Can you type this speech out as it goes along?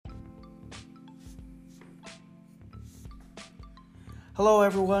Hello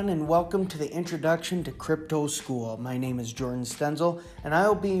everyone and welcome to the Introduction to Crypto School. My name is Jordan Stenzel and I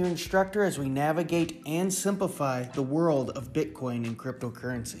will be your instructor as we navigate and simplify the world of Bitcoin and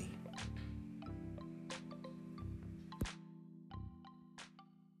cryptocurrency.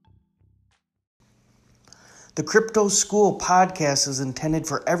 The Crypto School podcast is intended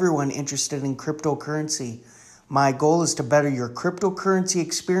for everyone interested in cryptocurrency. My goal is to better your cryptocurrency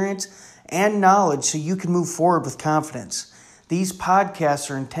experience and knowledge so you can move forward with confidence. These podcasts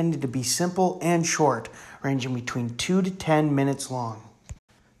are intended to be simple and short, ranging between 2 to 10 minutes long.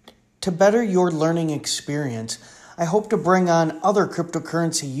 To better your learning experience, I hope to bring on other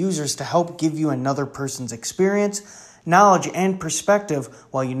cryptocurrency users to help give you another person's experience, knowledge, and perspective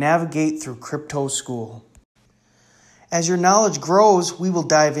while you navigate through Crypto School. As your knowledge grows, we will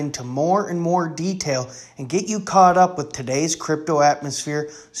dive into more and more detail and get you caught up with today's crypto atmosphere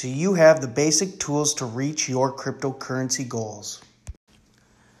so you have the basic tools to reach your cryptocurrency goals.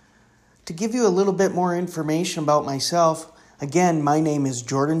 To give you a little bit more information about myself, again, my name is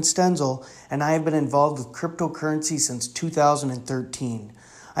Jordan Stenzel and I have been involved with cryptocurrency since 2013.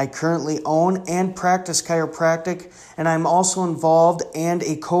 I currently own and practice chiropractic, and I'm also involved and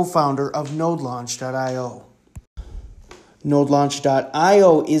a co-founder of NodeLaunch.io.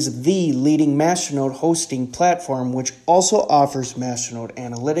 NodeLaunch.io is the leading Masternode hosting platform, which also offers Masternode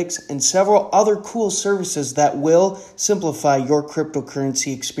Analytics and several other cool services that will simplify your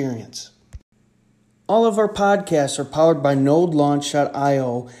cryptocurrency experience. All of our podcasts are powered by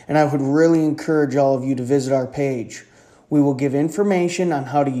NodeLaunch.io, and I would really encourage all of you to visit our page. We will give information on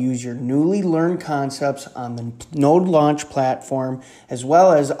how to use your newly learned concepts on the Node Launch platform as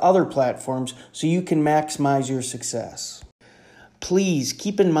well as other platforms so you can maximize your success. Please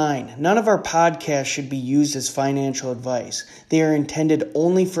keep in mind, none of our podcasts should be used as financial advice. They are intended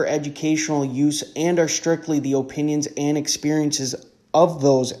only for educational use and are strictly the opinions and experiences of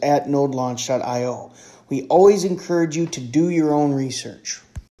those at NodeLaunch.io. We always encourage you to do your own research.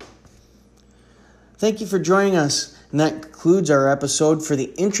 Thank you for joining us, and that concludes our episode for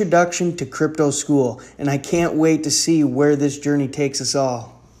the Introduction to Crypto School, and I can't wait to see where this journey takes us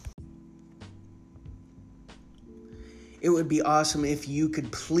all. It would be awesome if you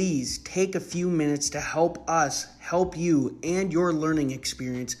could please take a few minutes to help us help you and your learning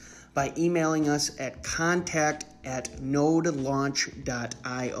experience by emailing us at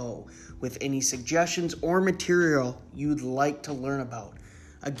contact@nodelaunch.io with any suggestions or material you'd like to learn about.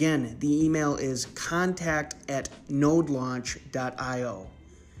 Again, the email is contact@nodelaunch.io.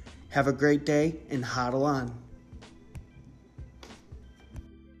 Have a great day and hodl on.